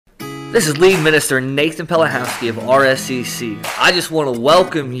This is Lead Minister Nathan Pelahowski of RSCC. I just want to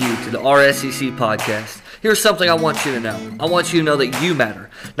welcome you to the RSCC podcast. Here's something I want you to know. I want you to know that you matter.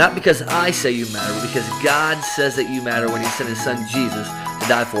 Not because I say you matter, but because God says that you matter when He sent His Son Jesus to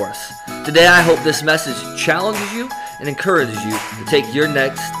die for us. Today I hope this message challenges you and encourages you to take your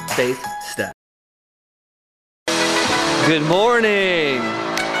next faith step. Good morning.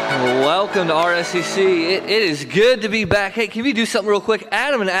 Welcome to RSCC. It is good to be back. Hey, can we do something real quick?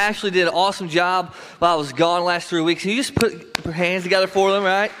 Adam and Ashley did an awesome job while I was gone last 3 weeks. Can you just put your hands together for them,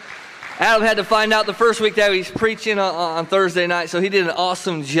 right? Adam had to find out the first week that he's preaching on Thursday night, so he did an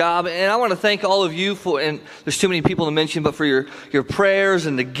awesome job. And I want to thank all of you for, and there's too many people to mention, but for your prayers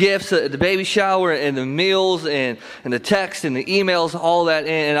and the gifts at the baby shower and the meals and the text and the emails, all that.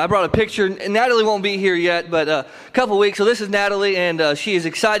 And I brought a picture. Natalie won't be here yet, but a couple weeks. So this is Natalie, and she is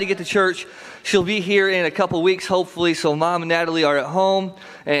excited to get to church. She'll be here in a couple weeks, hopefully. So Mom and Natalie are at home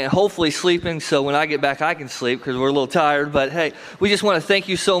and hopefully sleeping. So when I get back, I can sleep because we're a little tired. But hey, we just want to thank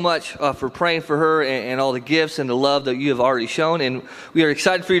you so much for praying for her and all the gifts and the love that you have already shown. And we are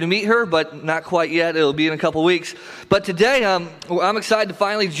excited for you to meet her, but not quite yet. It'll be in a couple weeks. But today, I'm excited to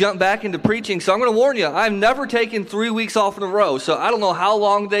finally jump back into preaching. So I'm going to warn you, I've never taken 3 weeks off in a row. So I don't know how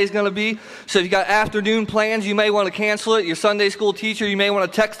long the day is going to be. So if you got afternoon plans, you may want to cancel it. Your Sunday school teacher, you may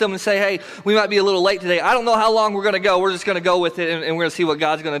want to text them and say, hey, we might be a little late today. I don't know how long we're going to go. We're just going to go with it, and we're going to see what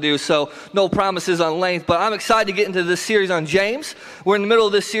God's going to do. So no promises on length, but I'm excited to get into this series on James. We're in the middle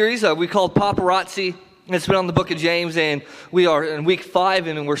of this series we called Paparazzi. It's been on the book of James, and we are in week 5,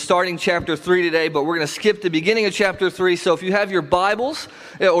 and we're starting chapter 3 today, but we're going to skip the beginning of chapter 3. So if you have your Bibles,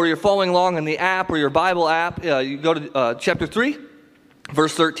 or you're following along in the app or your Bible app, you go to chapter 3.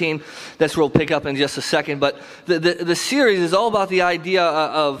 Verse 13, that's where we'll pick up in just a second. But the series is all about the idea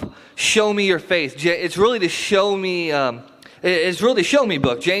of show me your faith. It's really the show me, it's really the show me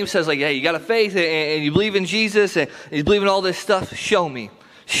book. James says, like, hey, you got a faith and you believe in Jesus and you believe in all this stuff. Show me.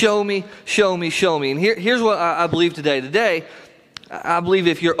 Show me, show me, show me. And here's what I believe today. Today, I believe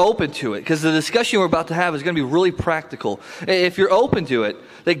if you're open to it, because the discussion we're about to have is going to be really practical. If you're open to it,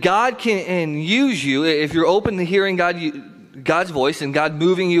 that God can use you, if you're open to hearing God's voice and God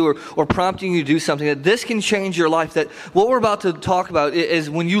moving you or prompting you to do something, that this can change your life. That what we're about to talk about is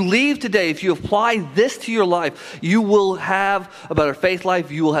when you leave today, if you apply this to your life, you will have a better faith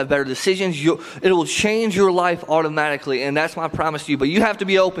life, you will have better decisions, it will change your life automatically, and that's my promise to you. But you have to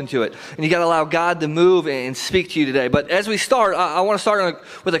be open to it, and you got to allow God to move and speak to you today. But as we start, I want to start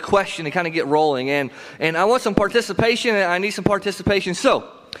with a question to kind of get rolling, and I want some participation, and I need some participation. So,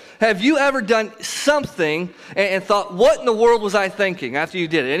 have you ever done something and thought, what in the world was I thinking after you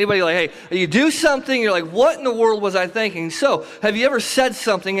did it? Anybody like, hey, you do something, you're like, what in the world was I thinking? So, have you ever said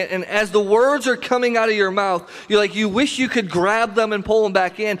something, and as the words are coming out of your mouth, you're like, you wish you could grab them and pull them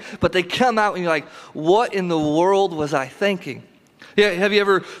back in, but they come out and you're like, what in the world was I thinking? Yeah, have you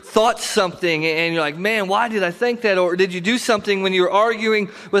ever thought something and you're like, man, why did I think that? Or did you do something when you were arguing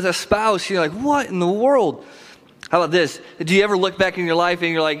with a spouse, you're like, what in the world? How about this? Do you ever look back in your life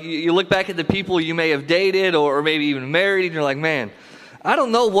and you're like, you look back at the people you may have dated or maybe even married, and you're like, man, I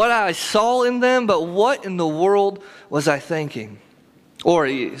don't know what I saw in them, but what in the world was I thinking? Or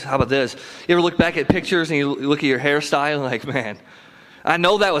how about this? You ever look back at pictures and you look at your hairstyle and like, man, I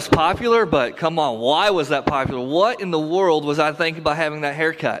know that was popular, but come on, why was that popular? What in the world was I thinking about having that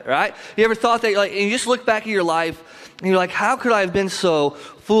haircut, right? You ever thought that, like, and you just look back at your life and you're like, how could I have been so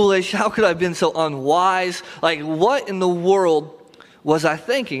foolish? How could I have been so unwise? Like, what in the world was I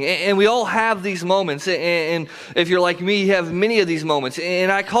thinking? And we all have these moments, and if you're like me, you have many of these moments.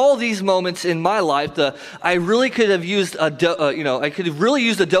 And I call these moments in my life I really could have used I could have really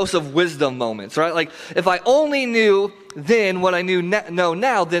used a dose of wisdom moments, right? Like, if I only knew then what I know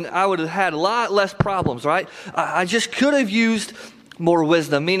now, then I would have had a lot less problems, right? I just could have used more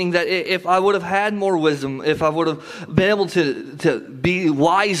wisdom, meaning that if I would have had more wisdom, if I would have been able to be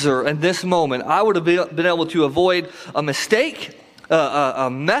wiser in this moment, I would have been able to avoid a mistake, a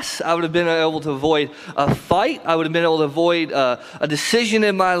mess. I would have been able to avoid a fight. I would have been able to avoid a decision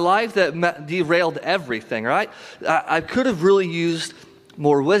in my life that derailed everything, right? I could have really used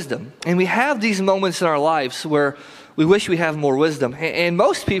more wisdom. And we have these moments in our lives where we wish we have more wisdom. And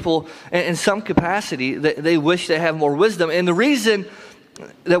most people, in some capacity, they wish they have more wisdom. And the reason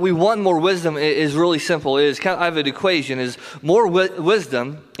that we want more wisdom is really simple. I have an equation, is more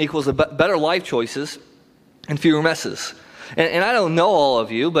wisdom equals better life choices and fewer messes. And I don't know all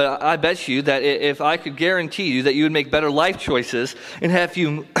of you, but I bet you that if I could guarantee you that you would make better life choices and have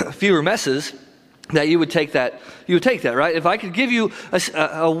fewer messes, that you would take that. You would take that, right? If I could give you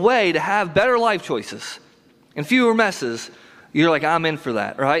a way to have better life choices and fewer messes, you're like, I'm in for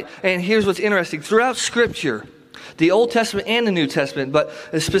that, right? And here's what's interesting. Throughout Scripture, the Old Testament and the New Testament, but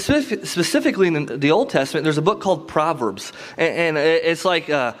specifically in the Old Testament, there's a book called Proverbs. And it's like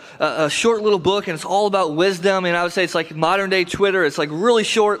a short little book, and it's all about wisdom. And I would say it's like modern-day Twitter. It's like really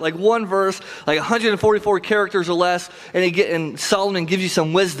short, like one verse, like 144 characters or less. And Solomon gives you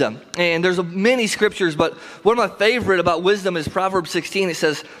some wisdom. And there's many scriptures, but one of my favorite about wisdom is Proverbs 16. It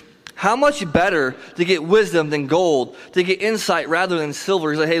says, how much better to get wisdom than gold, to get insight rather than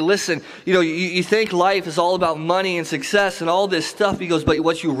silver. He's like, hey, listen, you think life is all about money and success and all this stuff. He goes, but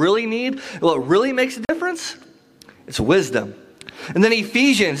what you really need, what really makes a difference, it's wisdom. And then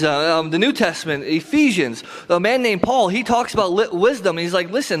Ephesians, the New Testament, Ephesians, a man named Paul, he talks about wisdom. And he's like,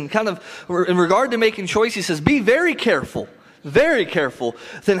 listen, kind of in regard to making choices, he says, be very careful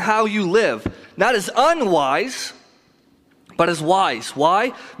than how you live. Not as unwise, but as wise.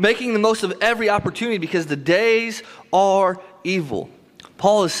 Why? Making the most of every opportunity because the days are evil.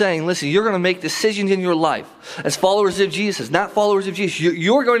 Paul is saying, listen, you're going to make decisions in your life as followers of Jesus, not followers of Jesus.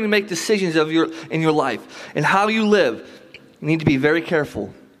 You're going to make decisions in your life. And how you live, you need to be very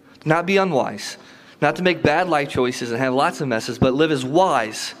careful. Not be unwise. Not to make bad life choices and have lots of messes, but live as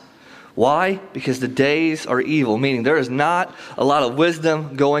wise. Why? Because the days are evil, meaning there is not a lot of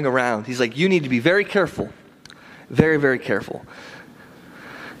wisdom going around. He's like, you need to be very careful. Very, very careful.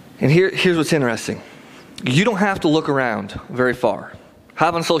 And here's what's interesting. You don't have to look around very far.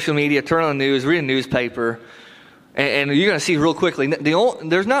 Hop on social media, turn on the news, read a newspaper, and you're going to see real quickly,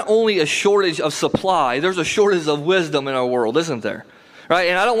 there's not only a shortage of supply, there's a shortage of wisdom in our world, isn't there? Right?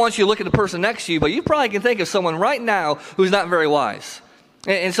 And I don't want you to look at the person next to you, but you probably can think of someone right now who's not very wise.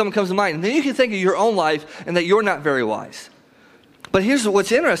 And someone comes to mind. And then you can think of your own life and that you're not very wise. But here's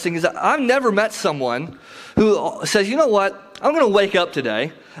what's interesting is that I've never met someone who says, you know what, I'm going to wake up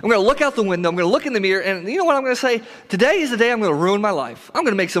today, I'm going to look out the window, I'm going to look in the mirror, and you know what I'm going to say? Today is the day I'm going to ruin my life. I'm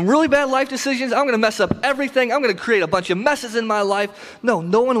going to make some really bad life decisions, I'm going to mess up everything, I'm going to create a bunch of messes in my life. No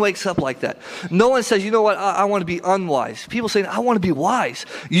one wakes up like that. No one says, you know what, I want to be unwise. People say, I want to be wise.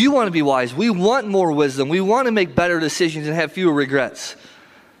 You want to be wise. We want more wisdom. We want to make better decisions and have fewer regrets.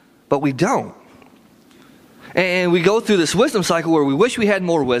 But we don't. And we go through this wisdom cycle where we wish we had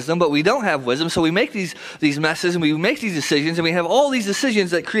more wisdom, but we don't have wisdom. So we make these messes and we make these decisions and we have all these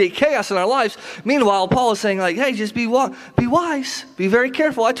decisions that create chaos in our lives. Meanwhile, Paul is saying like, hey, just be wise, be very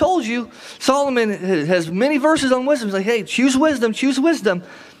careful. I told you. Solomon has many verses on wisdom. He's like, hey, choose wisdom.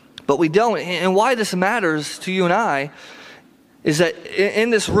 But we don't. And why this matters to you and I is that in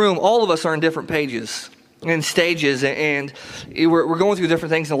this room, all of us are in different pages and stages, and we're going through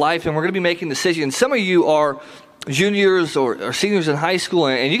different things in life, and we're going to be making decisions. Some of you are juniors or seniors in high school,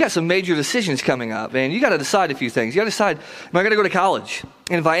 and you got some major decisions coming up, and you got to decide a few things. You got to decide, am I going to go to college?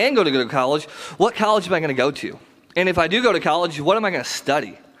 And if I am going to go to college, what college am I going to go to? And if I do go to college, what am I going to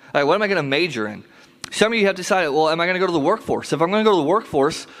study? What am I going to major in? Some of you have decided, well, am I going to go to the workforce? If I'm going to go to the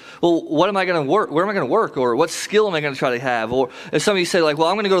workforce, well, what am I going to work? Where am I going to work? Or what skill am I going to try to have? Or if some of you say, like, well,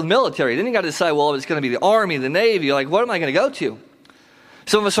 I'm going to go to the military. Then you got to decide, well, if it's going to be the Army, the Navy, like, what am I going to go to?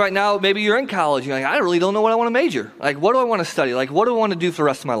 Some of us right now, maybe you're in college. You're like, I really don't know what I want to major. Like, what do I want to study? Like, what do I want to do for the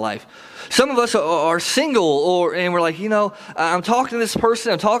rest of my life? Some of us are single, and we're like, I'm talking to this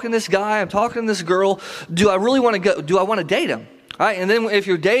person, I'm talking to this guy, I'm talking to this girl. Do I really want to go? Do I want to date him? Right? And then if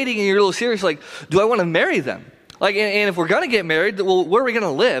you're dating and you're a little serious, like, do I want to marry them? Like, and if we're going to get married, well, where are we going to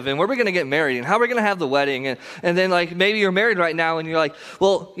live? And where are we going to get married? And how are we going to have the wedding? And then, like, maybe you're married right now and you're like,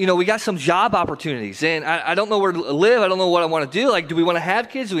 well, we got some job opportunities. And I don't know where to live. I don't know what I want to do. Like, do we want to have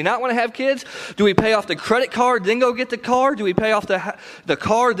kids? Do we not want to have kids? Do we pay off the credit card, then go get the car? Do we pay off the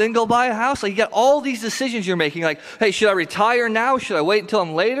car, then go buy a house? Like, you got all these decisions you're making. Like, hey, should I retire now? Should I wait until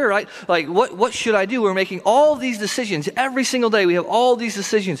I'm later? Right? Like, what should I do? We're making all these decisions. Every single day we have all these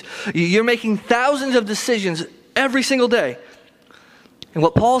decisions. You're making thousands of decisions every single day. And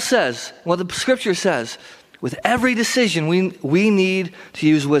what Paul says, what the scripture says, with every decision we need to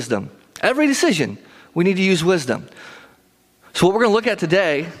use wisdom. Every decision we need to use wisdom. So what we're going to look at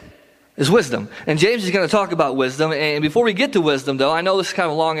today is wisdom. And James is going to talk about wisdom. And before we get to wisdom, though, I know this is kind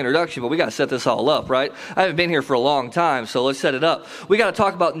of a long introduction, but we got to set this all up, right? I haven't been here for a long time, so let's set it up. We got to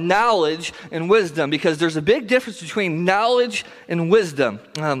talk about knowledge and wisdom, because there's a big difference between knowledge and wisdom.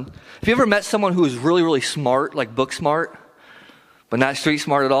 Have you ever met someone who is really, really smart, like book smart, but not street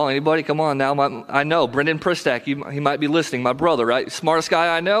smart at all? Anybody? Come on now. I know. Brendan Pristak, he might be listening. My brother, right? Smartest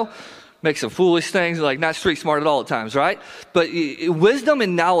guy I know. Makes some foolish things, like not street smart at all at times, right? But wisdom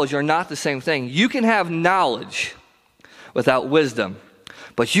and knowledge are not the same thing. You can have knowledge without wisdom,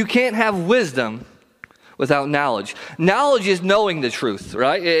 but you can't have wisdom without knowledge. Knowledge is knowing the truth,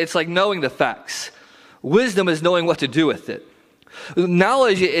 right? It's like knowing the facts. Wisdom is knowing what to do with it.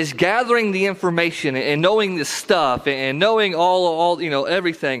 Knowledge is gathering the information and knowing the stuff and knowing all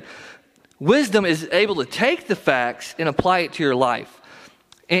everything. Wisdom is able to take the facts and apply it to your life.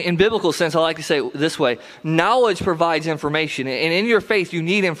 In biblical sense, I like to say it this way. Knowledge provides information. And in your faith, you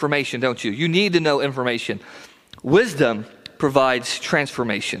need information, don't you? You need to know information. Wisdom provides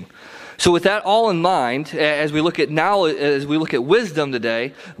transformation. So with that all in mind, as we look at wisdom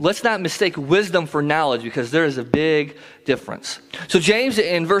today, let's not mistake wisdom for knowledge, because there is a big difference. So James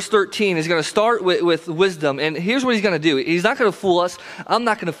in verse 13 is going to start with wisdom, and here's what he's going to do. He's not going to fool us. I'm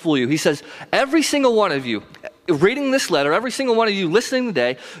not going to fool you. He says, every single one of you, reading this letter, every single one of you listening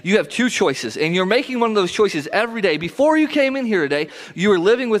today, you have two choices, and you're making one of those choices every day. Before you came in here today, you were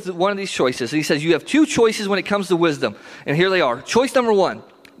living with one of these choices. And he says you have two choices when it comes to wisdom, and here they are. Choice number one,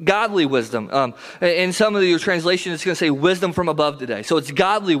 godly wisdom. In some of your translations, it's going to say wisdom from above today. So it's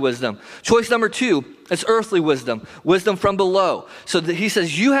godly wisdom. Choice number two, it's earthly wisdom, wisdom from below. So he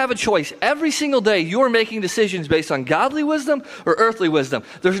says you have a choice. Every single day, you are making decisions based on godly wisdom or earthly wisdom.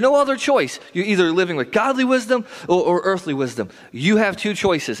 There's no other choice. You're either living with godly wisdom or earthly wisdom. You have two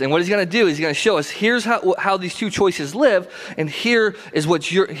choices. And what he's going to do is he's going to show us here's how these two choices live, and here's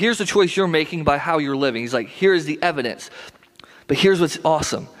the choice you're making by how you're living. He's like, here is the evidence. But here's what's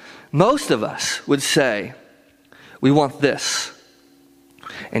awesome. Most of us would say, we want this.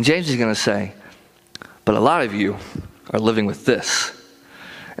 And James is going to say, but a lot of you are living with this.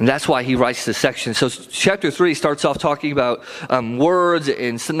 And that's why he writes this section. So chapter 3 starts off talking about words,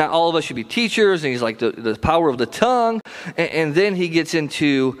 and so not all of us should be teachers, and he's like the power of the tongue. And then he gets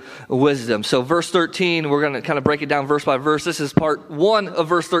into wisdom. So verse 13, we're going to kind of break it down verse by verse. This is part 1 of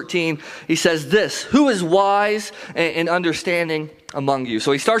verse 13. He says this, who is wise and understanding among you?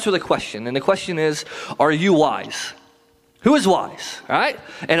 So he starts with a question, and the question is, are you wise? Who is wise? All right?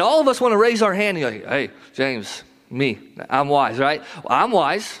 And all of us want to raise our hand and go, hey, James, me, I'm wise, right? Well, I'm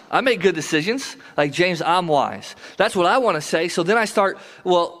wise. I make good decisions. Like, James, I'm wise. That's what I want to say. So then I start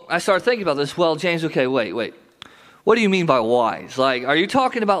thinking about this. Well, James, okay, wait. What do you mean by wise? Like, are you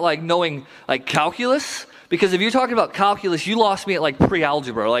talking about like knowing like calculus? Because if you're talking about calculus, you lost me at like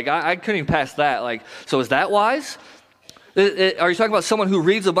pre-algebra. Like, I couldn't even pass that. Like, so is that wise? Are you talking about someone who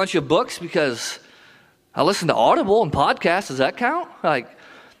reads a bunch of books? Because I listen to Audible and podcasts. Does that count? Like,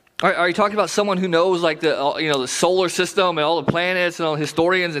 are you talking about someone who knows like the solar system and all the planets and all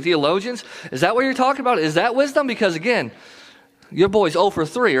historians and theologians? Is that what you're talking about? Is that wisdom? Because again, your boy's 0 for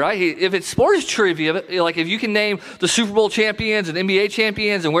 3, right? If it's sports trivia, like if you can name the Super Bowl champions and NBA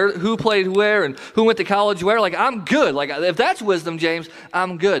champions and who played where and who went to college where, like, I'm good. Like, if that's wisdom, James,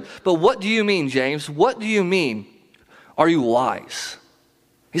 I'm good. But what do you mean, James? What do you mean? Are you wise?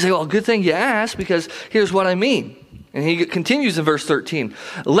 He's like, well, good thing you asked, because here's what I mean. And he continues in verse 13.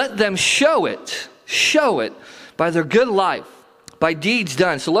 Let them show it by their good life, by deeds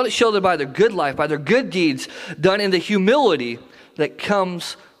done. So let it show that by their good life, by their good deeds done in the humility that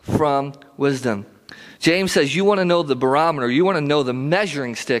comes from wisdom. James says you want to know the barometer, you want to know the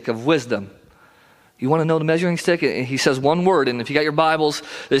measuring stick of wisdom. You want to know the measuring stick? And he says one word, and if you got your Bibles,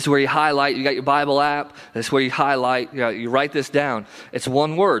 this is where you highlight. You got your Bible app, this is where you highlight. You write this down. It's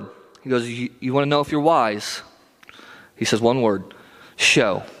one word. He goes, you want to know if you're wise? He says one word,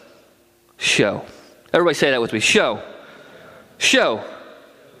 show. Show. Everybody say that with me, show. Show.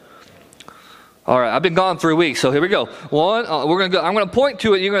 All right, I've been gone 3 weeks, so here we go. One, we're going to go. I'm going to point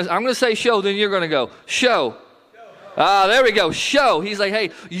to it. I'm going to say show, then you're going to go, show. There we go, show. He's like, hey,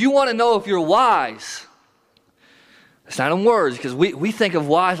 you want to know if you're wise. It's not in words, because we think of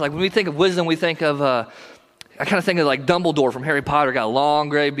wise, like when we think of wisdom, we think of, I kind of think of like Dumbledore from Harry Potter, got a long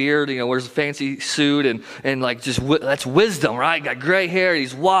gray beard, wears a fancy suit, and like that's wisdom, right? Got gray hair,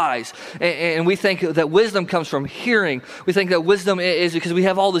 he's wise. And we think that wisdom comes from hearing. We think that wisdom is because we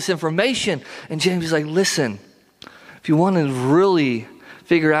have all this information. And James is like, listen, if you want to really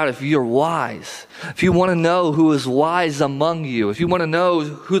figure out if you're wise, if you want to know who is wise among you, if you want to know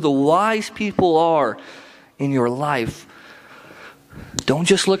who the wise people are in your life, don't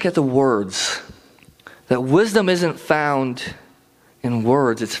just look at the words. That wisdom isn't found in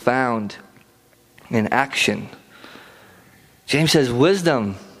words, it's found in action. James says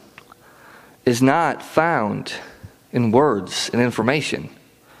wisdom is not found in words and information.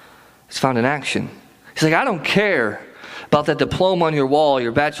 It's found in action. He's like, I don't care about that diploma on your wall,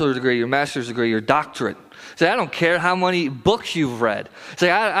 your bachelor's degree, your master's degree, your doctorate. He's like, I don't care how many books you've read. He's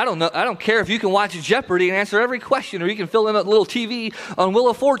like, I don't know. I don't care if you can watch Jeopardy and answer every question, or you can fill in a little TV on Wheel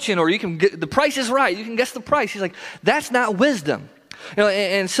of Fortune, or you can get the price is right. You can guess the price. He's like, that's not wisdom.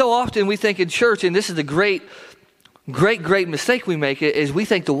 And so often we think in church, and this is the great great mistake we make is we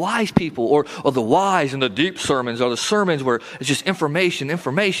think the wise people or the wise and the deep sermons are the sermons where it's just information. They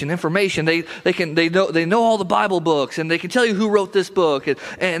know all the Bible books, and they can tell you who wrote this book,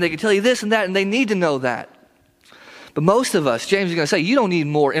 and they can tell you this and that, and they need to know that. But most of us, James is going to say, you don't need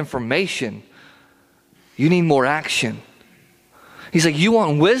more information. You need more action. He's like, you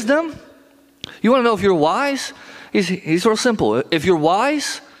want wisdom? You want to know if you're wise? He's real simple. If you're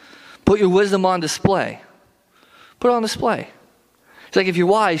wise, put your wisdom on display. Put it on display. It's like, if you're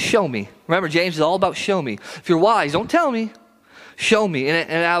wise, show me. Remember, James is all about show me. If you're wise, don't tell me. Show me. And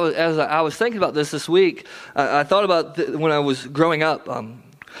as I was thinking about this week, I thought about when I was growing up.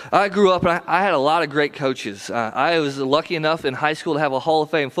 I grew up and I had a lot of great coaches. I was lucky enough in high school to have a Hall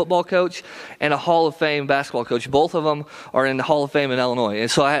of Fame football coach and a Hall of Fame basketball coach. Both of them are in the Hall of Fame in Illinois. And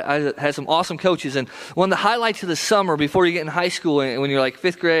so I had some awesome coaches. And one of the highlights of the summer before you get in high school, and when you're like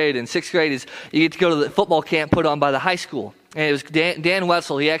 5th grade and 6th grade, is you get to go to the football camp put on by the high school. And it was Dan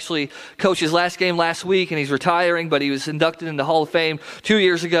Wetzel. He actually coached his last game last week, and he's retiring, but he was inducted into the Hall of Fame 2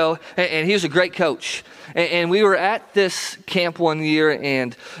 years ago, and he was a great coach. And we were at this camp one year,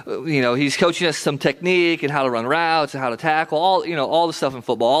 and he's coaching us some technique and how to run routes and how to tackle, all the stuff in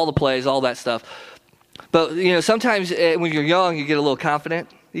football, all the plays, all that stuff. But sometimes when you're young, you get a little confident,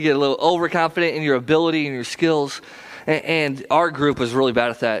 you get a little overconfident in your ability and your skills, and our group was really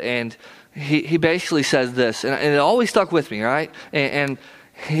bad at that. And he basically says this, and it always stuck with me, right? And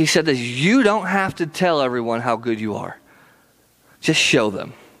he said this: you don't have to tell everyone how good you are. Just show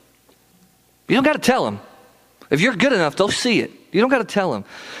them. You don't got to tell them. If you're good enough, they'll see it. You don't got to tell them.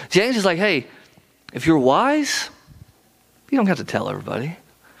 James is like, hey, if you're wise, you don't have to tell everybody. You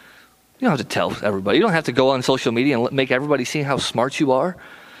don't have to tell everybody. You don't have to go on social media and make everybody see how smart you are.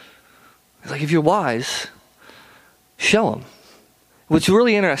 It's like, if you're wise, show them. What's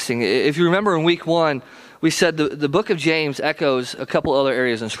really interesting, if you remember in week 1, we said the book of James echoes a couple other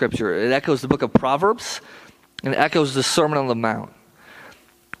areas in Scripture. It echoes the book of Proverbs, and it echoes the Sermon on the Mount.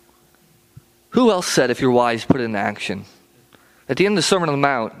 Who else said, if you're wise, put it into action? At the end of the Sermon on the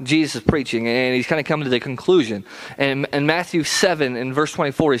Mount, Jesus is preaching, and he's kind of coming to the conclusion. And in Matthew 7, in verse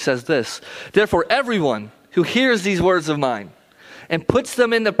 24, he says this: therefore, everyone who hears these words of mine and puts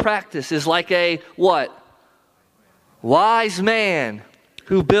them into practice is like a, what? Wise man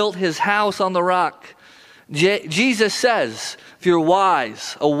who built his house on the rock. Jesus says, if you're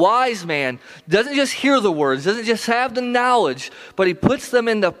wise, a wise man doesn't just hear the words, doesn't just have the knowledge, but he puts them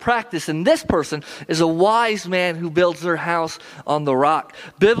into practice. And this person is a wise man who builds their house on the rock.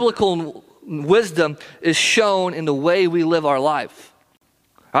 Biblical wisdom is shown in the way we live our life.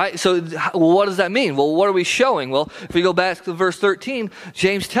 All right, so what does that mean? Well, what are we showing? Well, if we go back to verse 13,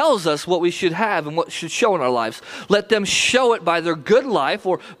 James tells us what we should have and what should show in our lives. Let them show it by their good life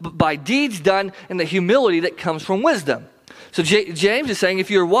or by deeds done in the humility that comes from wisdom. So James is saying,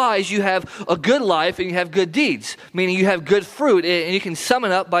 if you're wise, you have a good life and you have good deeds, meaning you have good fruit. And you can sum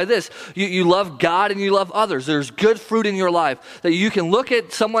it up by this: you love God and you love others. There's good fruit in your life that you can look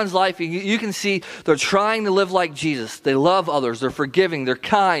at someone's life and you can see they're trying to live like Jesus. They love others. They're forgiving. They're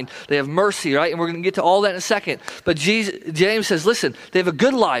kind. They have mercy, right? And we're going to get to all that in a second. But James says, listen, they have a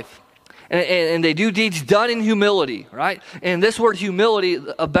good life. And they do deeds done in humility, right? And this word humility,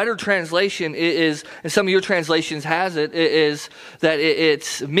 a better translation is, and some of your translations has it, is that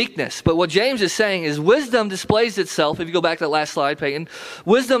it's meekness. But what James is saying is wisdom displays itself, if you go back to that last slide, Peyton,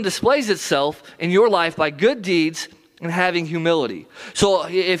 wisdom displays itself in your life by good deeds and having humility. So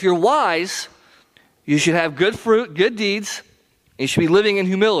if you're wise, you should have good fruit, good deeds, and you should be living in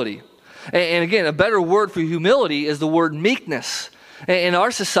humility. And again, a better word for humility is the word meekness. In our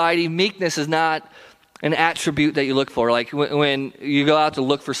society, meekness is not an attribute that you look for. Like when you go out to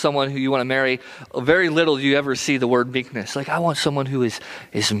look for someone who you want to marry, very little do you ever see the word meekness. Like, I want someone who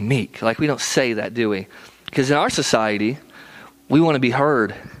is meek. Like, we don't say that, do we? Because in our society, we want to be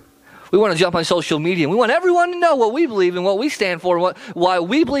heard. We want to jump on social media, and we want everyone to know what we believe and what we stand for, why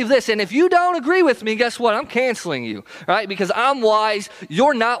we believe this. And if you don't agree with me, guess what? I'm canceling you, right? Because I'm wise,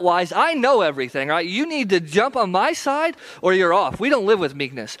 you're not wise. I know everything, right? You need to jump on my side or you're off. We don't live with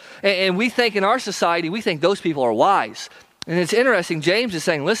meekness. And we think in our society, we think those people are wise. And it's interesting, James is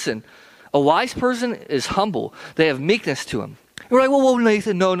saying, listen, a wise person is humble. They have meekness to them. We're like, well,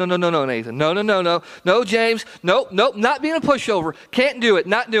 Nathan, no, Nathan. No, James, nope, not being a pushover. Can't do it,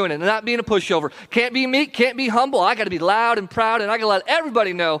 not doing it, not being a pushover. Can't be meek, can't be humble. I got to be loud and proud, and I got to let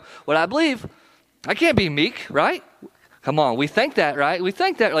everybody know what I believe. I can't be meek, right? Come on, we think that, right? We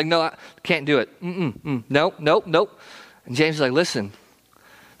think that, like, no, I can't do it. Nope. And James is like, listen,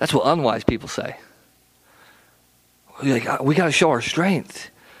 that's what unwise people say. We got to show our strength.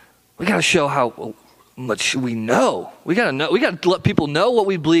 We got to show how much we know. We got to let people know what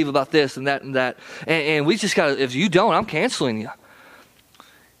we believe about this and that and that. And we just got to, if you don't, I'm canceling you.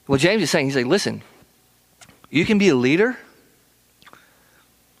 What James is saying, he's like, listen, you can be a leader.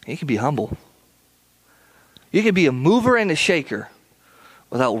 You can be humble. You can be a mover and a shaker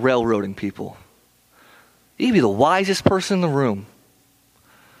without railroading people. You can be the wisest person in the room.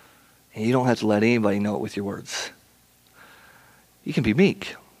 And you don't have to let anybody know it with your words. You can be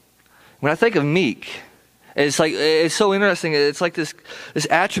meek. When I think of meek, it's so interesting. It's like this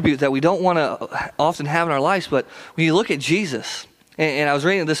attribute that we don't want to often have in our lives. But when you look at Jesus, and I was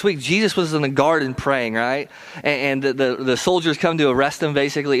reading this week, Jesus was in the garden praying, right? And the soldiers come to arrest him,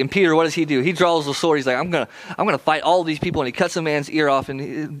 basically. And Peter, what does he do? He draws the sword. He's like, I'm gonna fight all these people. And he cuts a man's ear off.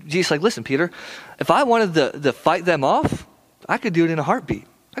 And Jesus is like, listen, Peter, if I wanted to fight them off, I could do it in a heartbeat.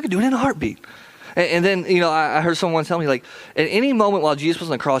 And then, I heard someone tell me, like, at any moment while Jesus was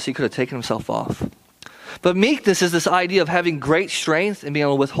on the cross, he could have taken himself off. But meekness is this idea of having great strength and being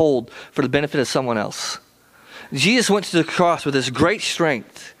able to withhold for the benefit of someone else. Jesus went to the cross with this great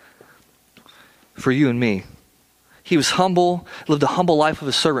strength for you and me. He was humble, lived a humble life of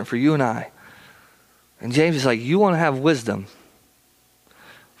a servant for you and I. And James is like, you want to have wisdom?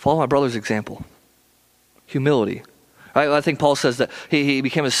 Follow my brother's example. Humility. Right? I think Paul says that he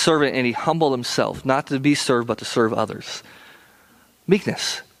became a servant and he humbled himself, not to be served, but to serve others.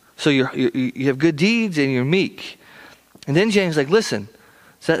 Meekness. So you have good deeds and you're meek. And then James is like, listen,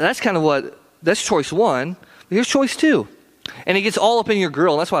 so that's that's choice one. But here's choice two. And he gets all up in your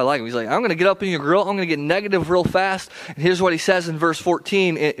grill. And that's why I like him. He's like, I'm going to get up in your grill. I'm going to get negative real fast. And here's what he says in verse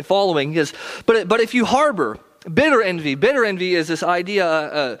 14 following. He says, but if you harbor bitter envy is this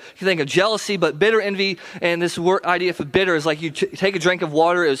idea, you think of jealousy, but bitter envy, and this idea for bitter is like you take a drink of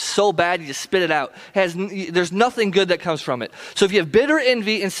water, it was so bad you just spit it out. There's nothing good that comes from it. So if you have bitter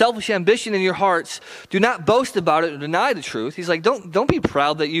envy and selfish ambition in your hearts, do not boast about it or deny the truth. He's like, don't be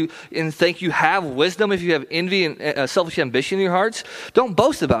proud that you and think you have wisdom if you have envy and selfish ambition in your hearts. Don't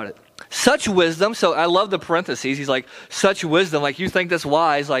boast about it. Such wisdom, so I love the parentheses. He's like, such wisdom, like you think that's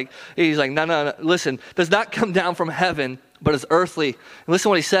wise. Like he's like, no, listen, does not come down from heaven, but is earthly. And listen to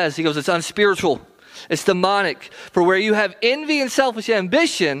what he says. He goes, it's unspiritual. It's demonic. For where you have envy and selfish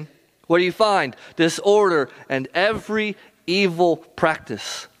ambition, what do you find? Disorder and every evil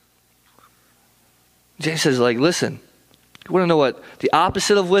practice. James says, like, listen, you want to know what the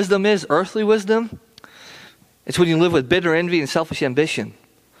opposite of wisdom is? Earthly wisdom? It's when you live with bitter envy and selfish ambition.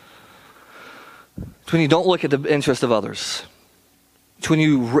 It's when you don't look at the interest of others. It's when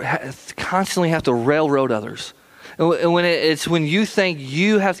you constantly have to railroad others. And it's when you think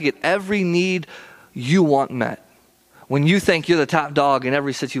you have to get every need you want met. When you think you're the top dog in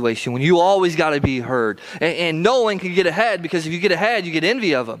every situation. When you always got to be heard. And no one can get ahead, because if you get ahead, you get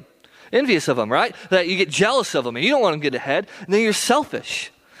envious of them, right? That you get jealous of them and you don't want them to get ahead. And then you're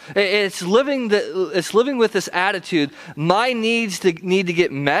selfish. It's living with this attitude, my needs need to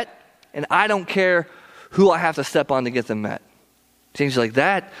get met, and I don't care who I have to step on to get them met. Seems like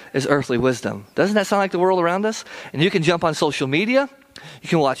that is earthly wisdom. Doesn't that sound like the world around us? And you can jump on social media. You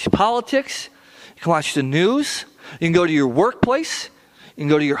can watch politics. You can watch the news. You can go to your workplace. You can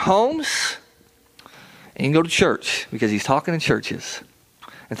go to your homes. And you can go to church, because he's talking in churches.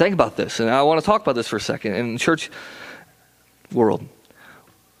 And think about this. And I want to talk about this for a second. In the church world,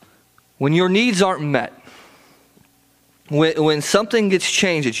 when your needs aren't met, when something gets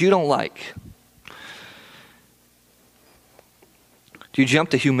changed that you don't like, do you jump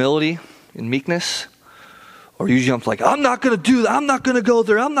to humility and meekness? Or you jump like, I'm not going to do that. I'm not going to go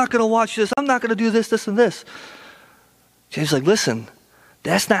there. I'm not going to watch this. I'm not going to do this, this, and this. James is like, listen,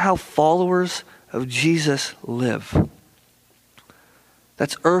 that's not how followers of Jesus live.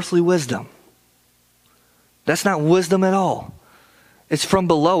 That's earthly wisdom. That's not wisdom at all. It's from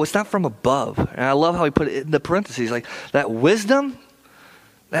below. It's not from above. And I love how he put it in the parentheses. Like, that wisdom,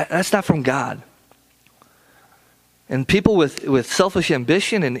 that's not from God. And people with selfish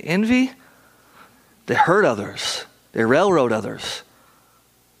ambition and envy, they hurt others. They railroad others.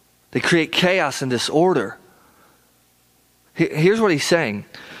 They create chaos and disorder. Here's what he's saying.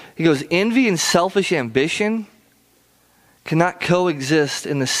 He goes, envy and selfish ambition cannot coexist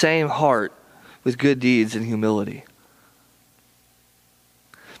in the same heart with good deeds and humility.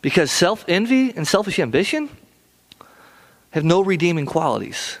 Because self-envy and selfish ambition have no redeeming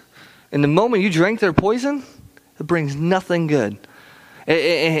qualities. And the moment you drink their poison, it brings nothing good.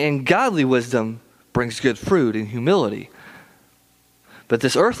 And godly wisdom brings good fruit and humility. But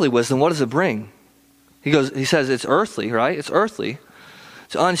this earthly wisdom, what does it bring? He says it's earthly, right? It's earthly.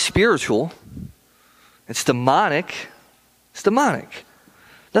 It's unspiritual. It's demonic. It's demonic.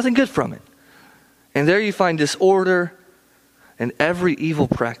 Nothing good from it. And there you find disorder and every evil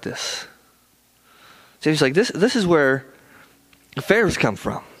practice. James is like, this is where affairs come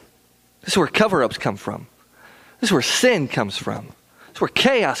from. This is where cover-ups come from. This is where sin comes from. This is where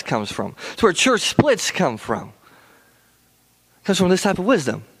chaos comes from. This is where church splits come from. It comes from this type of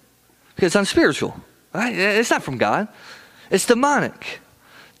wisdom. Because it's unspiritual. Right? It's not from God. It's demonic.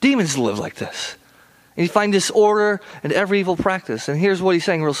 Demons live like this. And you find disorder and every evil practice. And here's what he's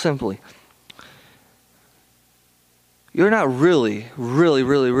saying real simply. You're not really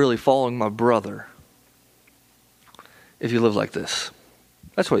following my brother if you live like this.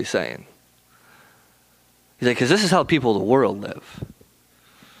 That's what he's saying. He's like, because this is how people of the world live.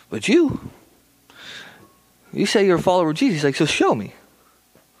 But you say you're a follower of Jesus. He's like, so show me.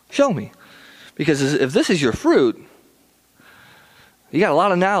 Show me. Because if this is your fruit, you got a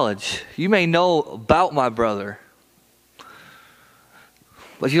lot of knowledge. You may know about my brother,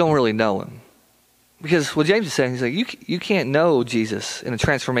 but you don't really know him. Because what James is saying, he's like, you can't know Jesus in the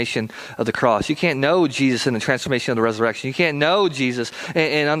transformation of the cross. You can't know Jesus in the transformation of the resurrection. You can't know Jesus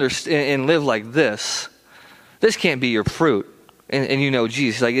and live like this. This can't be your fruit. And you know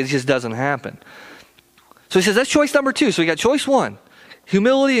Jesus. Like, it just doesn't happen. So he says, that's choice number 2. So we got choice 1.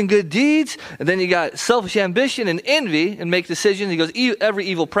 Humility and good deeds, and then you got selfish ambition and envy and make decisions. He goes, every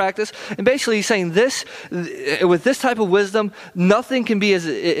evil practice. And basically he's saying this, with this type of wisdom, nothing can be as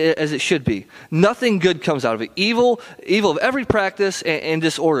it should be. Nothing good comes out of it. Evil of every practice and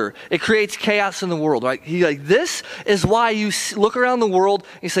disorder. It creates chaos in the world, right? He's like, this is why you look around the world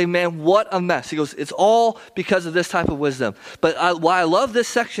and you say, man, what a mess. He goes, it's all because of this type of wisdom. But why I love this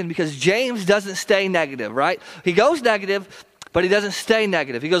section, because James doesn't stay negative, right? He goes negative, but he doesn't stay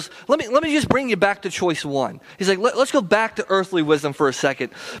negative. He goes, let me just bring you back to choice 1. He's like, let's go back to earthly wisdom for a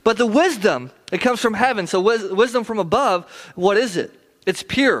second. But the wisdom, it comes from heaven. So wisdom from above, what is it? It's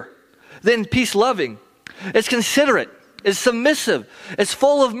pure. Then peace-loving. It's considerate. It's submissive. It's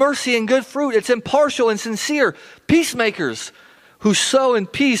full of mercy and good fruit. It's impartial and sincere. Peacemakers who sow in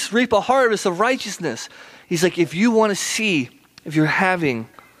peace reap a harvest of righteousness. He's like, if you want to see, if you're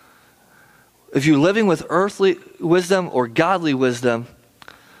living with earthly wisdom or godly wisdom,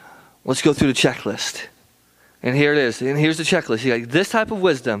 let's go through the checklist. And here it is. And here's the checklist. You got this type of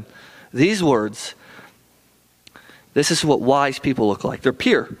wisdom, these words. This is what wise people look like. They're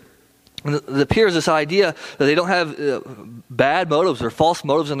pure. And the pure is this idea that they don't have bad motives or false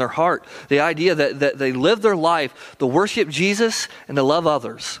motives in their heart. The idea that they live their life to worship Jesus and to love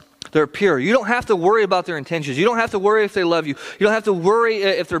others. They're pure. You don't have to worry about their intentions. You don't have to worry if they love you. You don't have to worry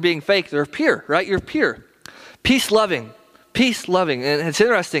if they're being fake. They're pure, right? You're pure. Peace-loving. Peace-loving. And it's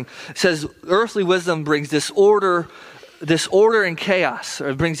interesting. It says earthly wisdom brings disorder and chaos. Or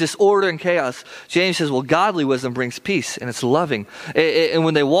it brings disorder and chaos. James says, well, godly wisdom brings peace, and it's loving. And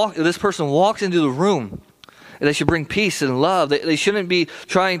when this person walks into the room, they should bring peace and love. They shouldn't be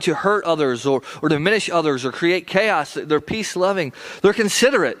trying to hurt others or diminish others or create chaos. They're peace-loving. They're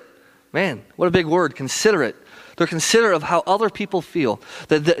considerate. Man, what a big word, considerate. They're considerate of how other people feel.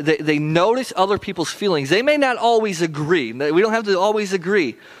 They notice other people's feelings. They may not always agree. We don't have to always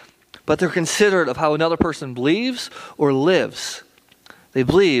agree. But they're considerate of how another person believes or lives. They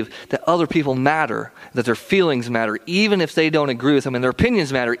believe that other people matter, that their feelings matter, even if they don't agree with them, and their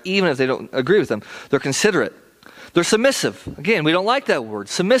opinions matter, even if they don't agree with them. They're considerate. They're submissive. Again, we don't like that word,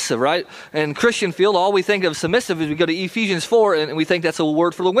 submissive, right? In Christian field, all we think of submissive is we go to Ephesians 4 and we think that's a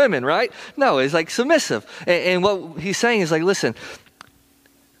word for the women, right? No, it's like submissive. And what he's saying is like, listen,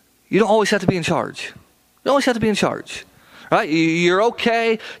 you don't always have to be in charge. You don't always have to be in charge, right? You're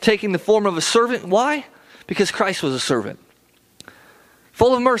okay taking the form of a servant. Why? Because Christ was a servant.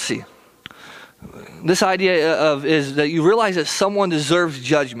 Full of mercy. This idea is that you realize that someone deserves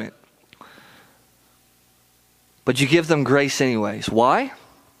judgment. But you give them grace anyways. Why?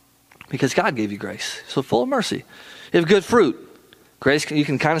 Because God gave you grace. So full of mercy. You have good fruit. Grace, you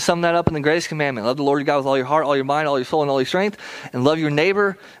can kind of sum that up in the greatest commandment. Love the Lord your God with all your heart, all your mind, all your soul, and all your strength. And love your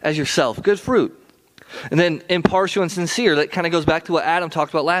neighbor as yourself. Good fruit. And then impartial and sincere. That kind of goes back to what Adam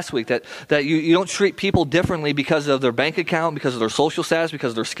talked about last week. That you don't treat people differently because of their bank account, because of their social status,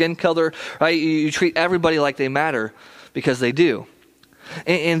 because of their skin color. Right? You treat everybody like they matter because they do.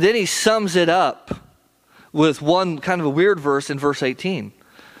 And then he sums it up with one kind of a weird verse in verse 18.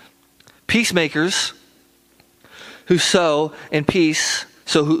 Peacemakers who sow in peace,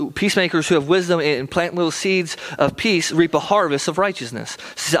 peacemakers who have wisdom and plant little seeds of peace reap a harvest of righteousness.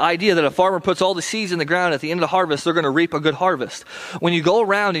 It's the idea that a farmer puts all the seeds in the ground. At the end of the harvest, they're going to reap a good harvest. When you go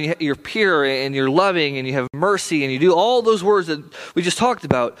around and you're pure and you're loving and you have mercy and you do all those words that we just talked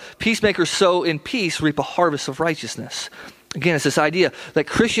about, peacemakers sow in peace reap a harvest of righteousness. Again, it's this idea that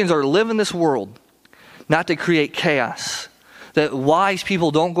Christians are living this world. not to create chaos. That wise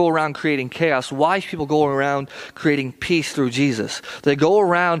people don't go around creating chaos. Wise people go around creating peace through Jesus. They go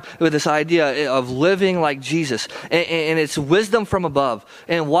around with this idea of living like Jesus. And it's wisdom from above.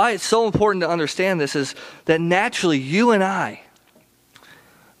 And why it's so important to understand this is that naturally you and I,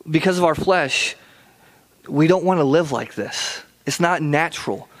 because of our flesh, we don't want to live like this. It's not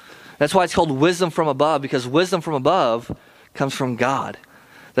natural. That's why it's called wisdom from above, because wisdom from above comes from God.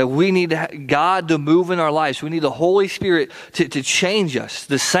 That we need God to move in our lives. We need the Holy Spirit to change us,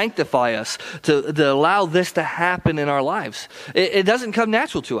 to sanctify us, to allow this to happen in our lives. It doesn't come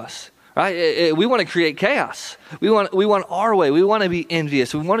natural to us, right? We want to create chaos. We want our way. We want to be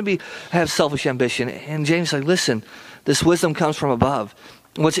envious. We want to have selfish ambition. And James is like, listen, this wisdom comes from above.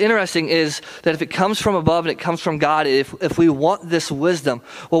 What's interesting is that if it comes from above and it comes from God, if we want this wisdom,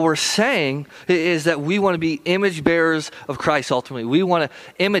 what we're saying is that we want to be image bearers of Christ ultimately. We want to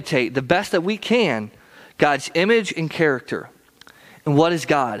imitate the best that we can God's image and character. And what is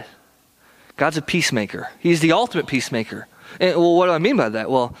God? God's a peacemaker. He's the ultimate peacemaker. And well, what do I mean by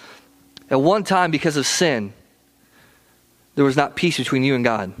that? Well, at one time, because of sin, there was not peace between you and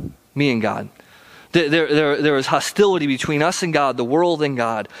God, me and God. There was hostility between us and God, the world and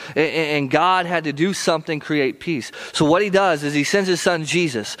God. And God had to do something, create peace. So what he does is he sends his son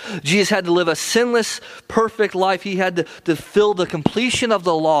Jesus. Jesus had to live a sinless, perfect life. He had to fulfill the completion of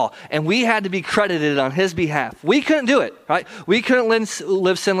the law. And we had to be credited on his behalf. We couldn't do it, right? We couldn't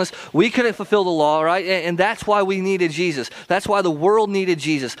live sinless. We couldn't fulfill the law, right? And that's why we needed Jesus. That's why the world needed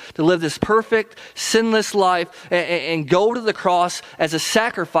Jesus, to live this perfect, sinless life and go to the cross as a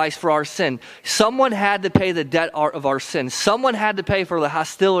sacrifice for our sin. Someone had to pay the debt of our sin. Someone had to pay for the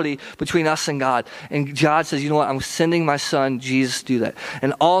hostility between us and God. And God says, you know what? I'm sending my son, Jesus, to do that.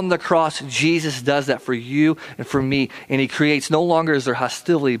 And on the cross, Jesus does that for you and for me. And he creates, no longer is there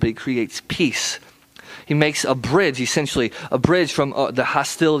hostility, but he creates peace. He makes a bridge, essentially, a bridge from the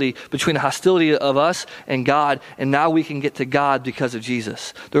hostility, between the hostility of us and God. And now we can get to God because of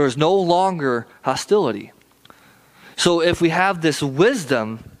Jesus. There is no longer hostility. So if we have this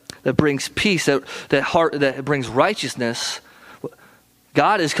wisdom that brings peace, that brings righteousness,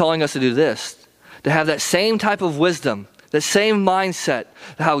 God is calling us to do this, to have that same type of wisdom, that same mindset,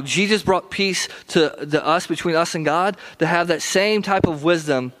 how Jesus brought peace to us, between us and God, to have that same type of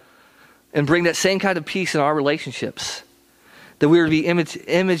wisdom and bring that same kind of peace in our relationships. That we are to be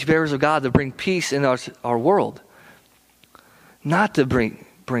image bearers of God, to bring peace in our world. Not to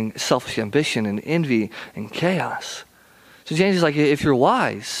bring selfish ambition and envy and chaos. So James is like, if you're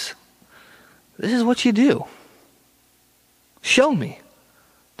wise, this is what you do. Show me.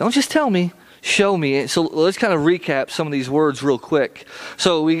 Don't just tell me. Show me. So let's kind of recap some of these words real quick.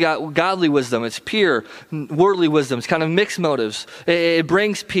 So we got godly wisdom. It's pure. Worldly wisdom. It's kind of mixed motives. It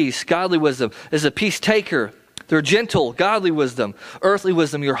brings peace. Godly wisdom is a peace taker. They're gentle. Godly wisdom. Earthly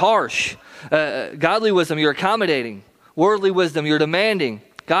wisdom, you're harsh. Godly wisdom, you're accommodating. Worldly wisdom, you're demanding.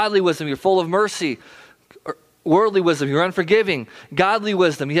 Godly wisdom, you're full of mercy. Worldly wisdom, you're unforgiving. Godly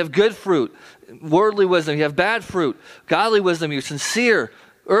wisdom, you have good fruit. Worldly wisdom, you have bad fruit. Godly wisdom, you're sincere.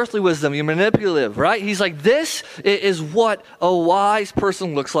 Earthly wisdom, you're manipulative, right? He's like, this is what a wise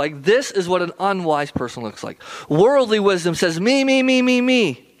person looks like. This is what an unwise person looks like. Worldly wisdom says, me, me, me, me,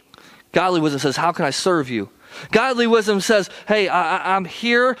 me. Godly wisdom says, how can I serve you? Godly wisdom says, hey, I'm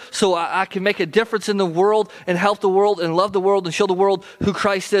here so I can make a difference in the world and help the world and love the world and show the world who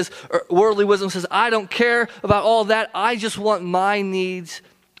Christ is. Worldly wisdom says, I don't care about all that. I just want my needs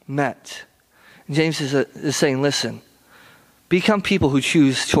met. And James is saying, listen, become people who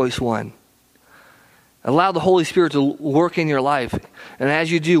choose choice one. Allow the Holy Spirit to work in your life. And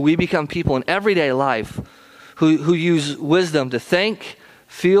as you do, we become people in everyday life who use wisdom to think,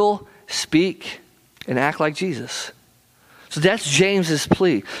 feel, speak, and act like Jesus. So that's James's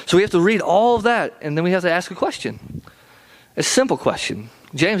plea. So we have to read all of that, and then we have to ask a question. A simple question.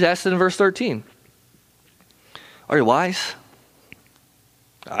 James asked it in verse 13. Are you wise?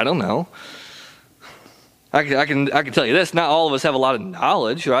 I don't know. I can tell you this, not all of us have a lot of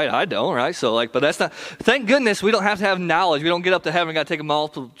knowledge, right? I don't, right? So but that's not, thank goodness we don't have to have knowledge. We don't get up to heaven and got to take a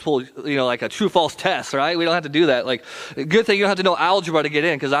multiple, like a true-false test, right? We don't have to do that. Like, good thing you don't have to know algebra to get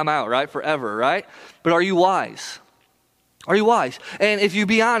in, because I'm out, right? Forever, right? But are you wise? Are you wise? And if you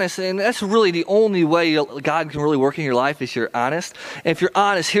be honest, and that's really the only way God can really work in your life, is you're honest. And if you're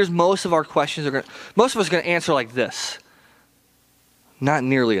honest, here's most of our questions. Most of us are going to answer like this. Not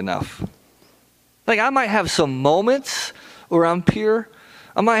nearly enough. Like, I might have some moments where I'm pure.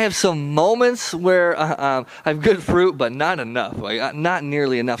 I might have some moments where I have good fruit, but not enough. Like, not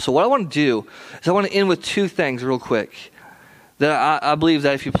nearly enough. So what I want to do is I want to end with two things real quick. that I believe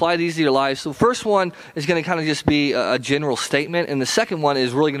that if you apply these to your life, so the first one is going to kind of just be a general statement, and the second one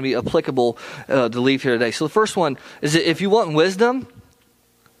is really going to be applicable to leave here today. So the first one is that if you want wisdom,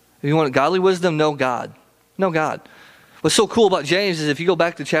 if you want godly wisdom, know God. Know God. What's so cool about James is if you go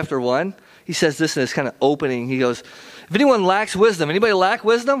back to chapter 1, he says this in his kind of opening. He goes, if anyone lacks wisdom, anybody lack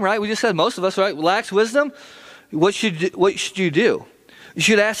wisdom, right? We just said most of us, right? Lacks wisdom. What should you do? You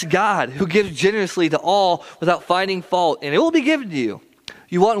should ask God, who gives generously to all without finding fault, and it will be given to you.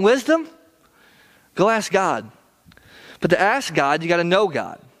 You want wisdom? Go ask God. But to ask God, you got to know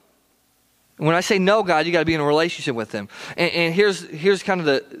God. And when I say know God, you got to be in a relationship with Him. And here's kind of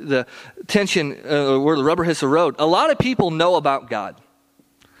the tension where the rubber hits the road. A lot of people know about God,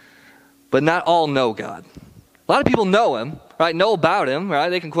 but not all know God. A lot of people know Him, right? Know about Him, right?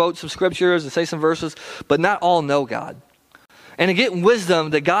 They can quote some scriptures and say some verses, but not all know God. And to get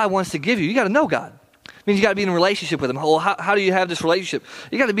wisdom that God wants to give you, you got to know God. It means you got to be in a relationship with Him. Well, how do you have this relationship?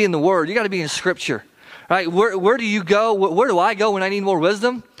 You got to be in the Word. You got to be in Scripture, right? Where do you go? Where do I go when I need more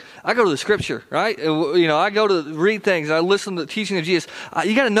wisdom? I go to the Scripture, right? I go to read things. I listen to the teaching of Jesus.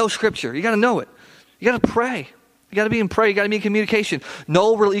 You got to know Scripture. You got to know it. You got to pray. You got to be in prayer. You got to be in communication.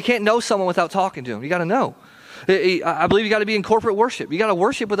 You can't know someone without talking to them. You got to know. I believe you got to be in corporate worship. You got to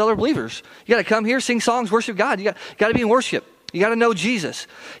worship with other believers. You got to come here, sing songs, worship God. You got to be in worship. You got to know Jesus.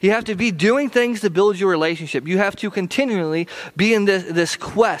 You have to be doing things to build your relationship. You have to continually be in this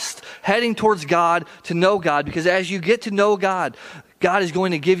quest, heading towards God to know God, because as you get to know God, God is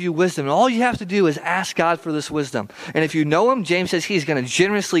going to give you wisdom. And all you have to do is ask God for this wisdom. And if you know Him, James says He's going to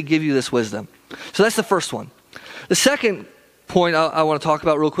generously give you this wisdom. So that's the first one. The second point I want to talk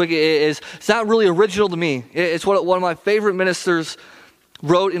about real quick is it's not really original to me. It's what one of my favorite ministers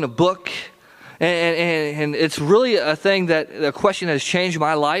wrote in a book. And it's really a question that has changed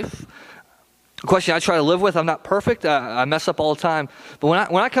my life. A question I try to live with. I'm not perfect. I mess up all the time. But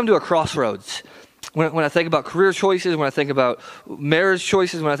when I come to a crossroads, when I think about career choices, when I think about marriage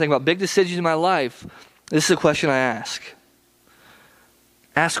choices, when I think about big decisions in my life, this is a question I ask.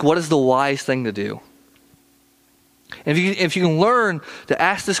 Ask, what is the wise thing to do? And if you can learn to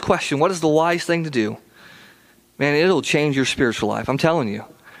ask this question, what is the wise thing to do? Man, it'll change your spiritual life. I'm telling you.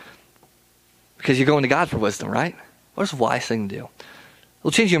 Because you're going to God for wisdom, right? What is the wise thing to do?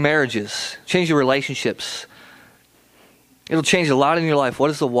 It'll change your marriages, change your relationships. It'll change a lot in your life. What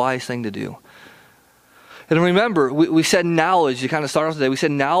is the wise thing to do? And remember, we said knowledge. You kind of start off today. We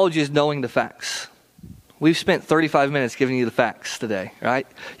said knowledge is knowing the facts. We've spent 35 minutes giving you the facts today, right?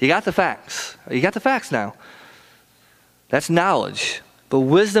 You got the facts. You got the facts now. That's knowledge. But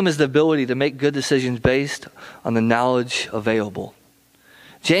wisdom is the ability to make good decisions based on the knowledge available.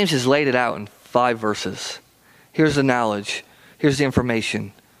 James has laid it out in 5 verses. Here's the knowledge. Here's the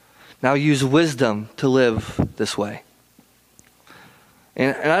information. Now use wisdom to live this way.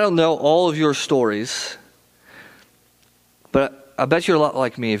 And I don't know all of your stories, but I bet you're a lot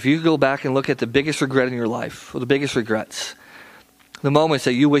like me. If you go back and look at the biggest regret in your life, or the biggest regrets, the moments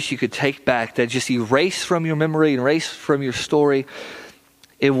that you wish you could take back, that just erase from your memory, erase from your story,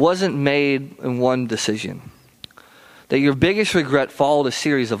 it wasn't made in one decision. That your biggest regret followed a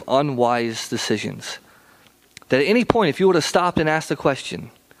series of unwise decisions. That at any point, if you would have stopped and asked the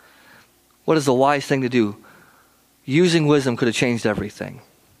question, what is the wise thing to do? Using wisdom could have changed everything.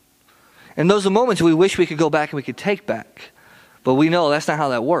 And those are moments we wish we could go back and we could take back. But we know that's not how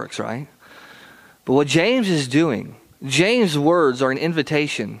that works, right? But what James is doing, James' words are an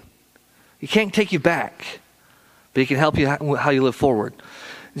invitation. He can't take you back, but he can help you how you live forward.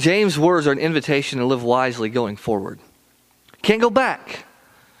 James' words are an invitation to live wisely going forward. Can't go back.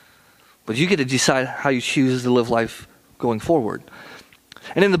 But you get to decide how you choose to live life going forward.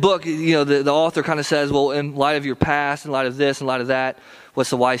 And in the book, the author kind of says, well, in light of your past, in light of this, in light of that,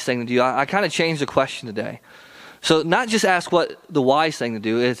 what's the wise thing to do? I kind of changed the question today. So not just ask what the wise thing to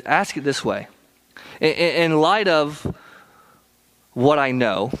do, is ask it this way. In light of what I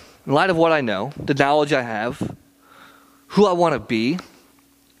know, the knowledge I have, who I want to be,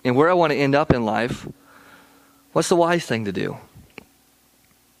 and where I want to end up in life, what's the wise thing to do?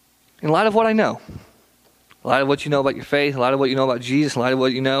 In light of what I know, in light of what you know about your faith, in light of what you know about Jesus, in light of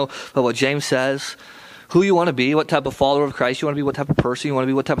what you know about what James says, who you want to be, what type of follower of Christ you want to be, what type of person you want to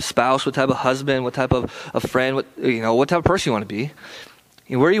be, what type of spouse, what type of husband, what type of friend, what type of person you want to be,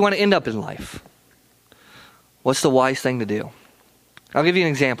 and where you want to end up in life. What's the wise thing to do? I'll give you an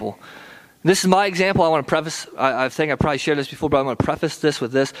example. This is my example. I want to preface, I think I probably shared this before, but I'm going to preface this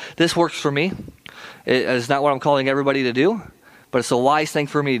with this. This works for me. It is not what I'm calling everybody to do, but it's a wise thing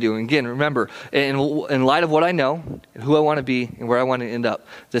for me to do. And again, remember, in light of what I know, and who I want to be, and where I want to end up,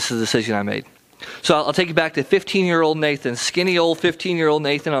 this is the decision I made. So I'll take you back to 15-year-old Nathan, skinny old 15-year-old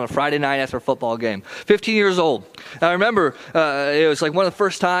Nathan on a Friday night after a football game. 15 years old. I remember it was like one of the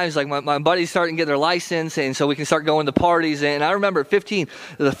first times, like my buddies starting to get their license, and so we can start going to parties. And I remember at 15,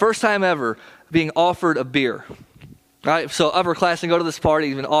 the first time ever being offered a beer. Right, so upper class and go to this party,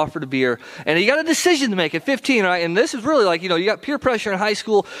 you've been offered a beer, and you got a decision to make at 15, right? And this is really like, you got peer pressure in high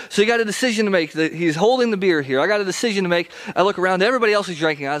school, so you got a decision to make. He's holding the beer here. I got a decision to make. I look around, everybody else is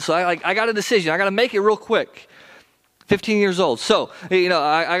drinking, so I got a decision. I got to make it real quick. 15 years old. So,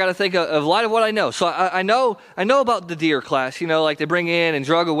 I got to think of light of what I know. So I know about the DEER class, like they bring in and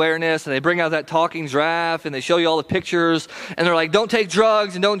drug awareness, and they bring out that talking giraffe, and they show you all the pictures, and they're like, don't take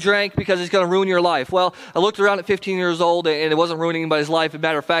drugs and don't drink because it's going to ruin your life. Well, I looked around at 15 years old, and it wasn't ruining anybody's life. As a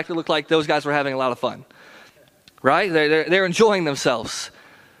matter of fact, it looked like those guys were having a lot of fun. Right? They're enjoying themselves.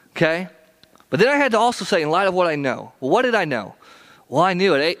 Okay? But then I had to also say, in light of what I know. Well, what did I know? Well, I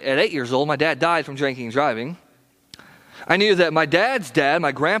knew at 8 years old, my dad died from drinking and driving. I knew that my dad's dad,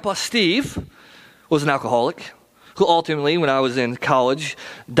 my grandpa Steve, was an alcoholic, who ultimately, when I was in college,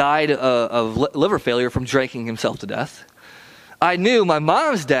 died of liver failure from drinking himself to death. I knew my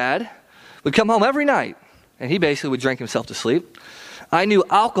mom's dad would come home every night, and he basically would drink himself to sleep. I knew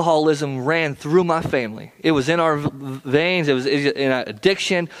alcoholism ran through my family. It was in our veins. It was in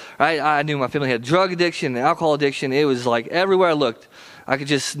addiction. Right? I knew my family had drug addiction and alcohol addiction. It was like everywhere I looked, I could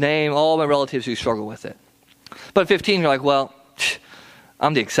just name all my relatives who struggled with it. But at 15, you're like, well,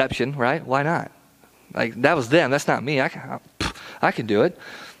 I'm the exception, right? Why not? Like, that was them. That's not me. I can do it.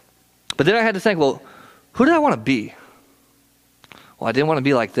 But then I had to think, well, who did I want to be? Well, I didn't want to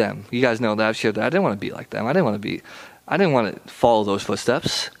be like them. You guys know that. I've shared that. I didn't want to be like them. I didn't want to follow those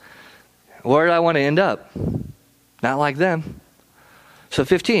footsteps. Where did I want to end up? Not like them. So at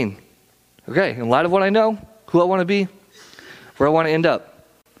 15, okay, in light of what I know, who I want to be, where I want to end up,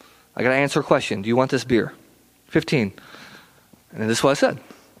 I got to answer a question. Do you want this beer? 15. And this is what I said.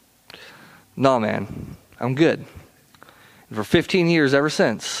 No, man, I'm good. And for 15 years ever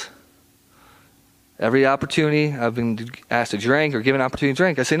since, every opportunity I've been asked to drink or given an opportunity to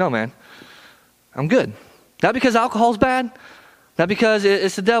drink, I say, no, man, I'm good. Not because alcohol's bad, not because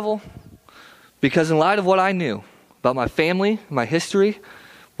it's the devil, because in light of what I knew about my family, my history,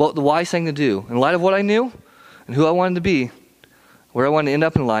 what the wise thing to do, in light of what I knew and who I wanted to be, where I wanted to end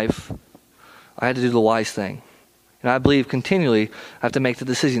up in life, I had to do the wise thing. And I believe continually I have to make the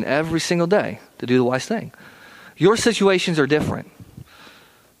decision every single day to do the wise thing. Your situations are different.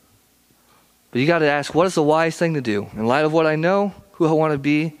 But you got to ask, what is the wise thing to do? In light of what I know, who I want to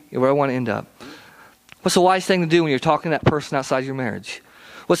be, and where I want to end up. What's the wise thing to do when you're talking to that person outside your marriage?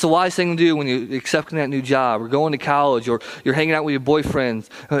 What's the wise thing to do when you're accepting that new job or going to college or you're hanging out with your boyfriend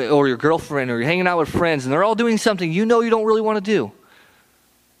or your girlfriend or you're hanging out with friends and they're all doing something you know you don't really want to do?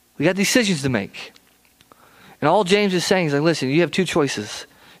 We got decisions to make. And all James is saying is like, listen, you have two choices.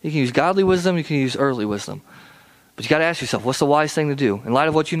 You can use godly wisdom, you can use earthly wisdom. But you got to ask yourself, what's the wise thing to do? In light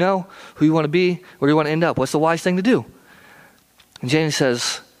of what you know, who you want to be, where you want to end up, what's the wise thing to do? And James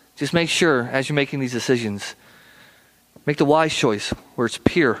says, just make sure as you're making these decisions, make the wise choice where it's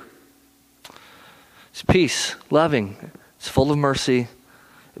pure. It's peace, loving, it's full of mercy,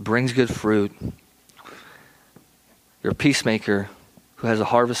 it brings good fruit. You're a peacemaker who has a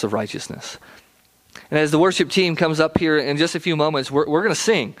harvest of righteousness. And as the worship team comes up here in just a few moments, we're going to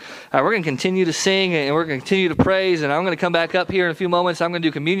sing. We're going to continue to sing and we're going to continue to praise. And I'm going to come back up here in a few moments. I'm going to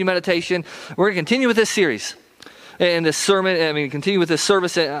do communion meditation. We're going to continue with this series and this sermon. Continue with this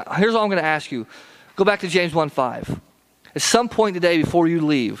service. And here's all I'm going to ask you. Go back to James 1:5. At some point today before you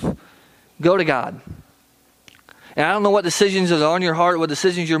leave, go to God. And I don't know what decisions are on your heart, what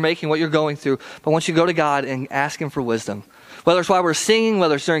decisions you're making, what you're going through. But I want you to go to God and ask Him for wisdom. Whether it's while we're singing,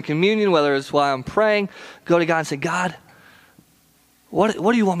 whether it's during communion, whether it's while I'm praying, go to God and say, God, what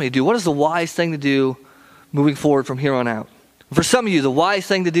do you want me to do? What is the wise thing to do moving forward from here on out? For some of you, the wise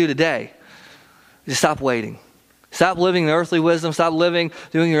thing to do today is stop waiting. Stop living in earthly wisdom. Stop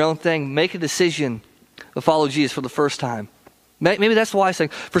doing your own thing. Make a decision to follow Jesus for the first time. Maybe that's the wise thing.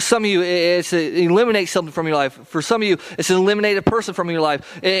 For some of you, it's to eliminate something from your life. For some of you, it's to eliminate a person from your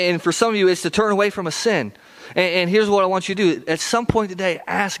life. And for some of you, it's to turn away from a sin. And here's what I want you to do. At some point today,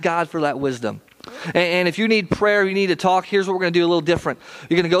 ask God for that wisdom. And if you need prayer, you need to talk, here's what we're going to do a little different.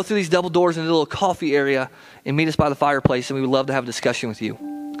 You're going to go through these double doors into a little coffee area and meet us by the fireplace, and we would love to have a discussion with you.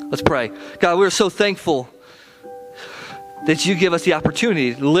 Let's pray. God, we're so thankful that you give us the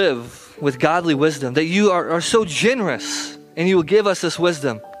opportunity to live with godly wisdom, that you are so generous and you will give us this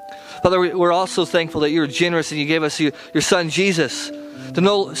wisdom. Father, we're also thankful that you're generous and you gave us your son Jesus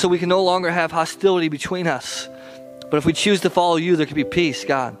so we can no longer have hostility between us. But if we choose to follow you, there can be peace,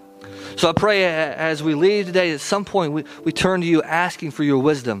 God. So I pray as we leave today, at some point we turn to you asking for your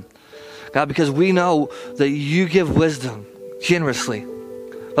wisdom. God, because we know that you give wisdom generously.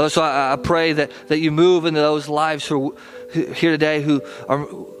 Father, so I pray that you move into those lives who are here today who are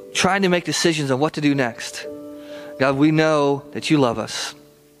trying to make decisions on what to do next. God, we know that you love us,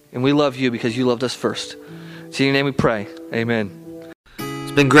 and we love you because you loved us first. It's in your name we pray. Amen.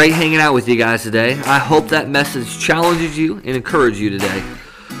 It's been great hanging out with you guys today. I hope that message challenges you and encouraged you today.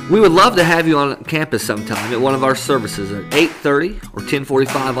 We would love to have you on campus sometime at one of our services at 8:30 or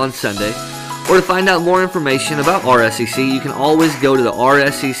 10:45 on Sunday. Or to find out more information about RSCC, you can always go to the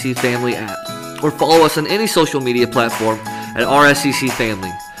RSCC Family app or follow us on any social media platform at RSCC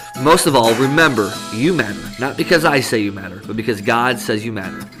Family. Most of all, remember, you matter. Not because I say you matter, but because God says you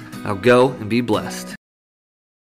matter. Now go and be blessed.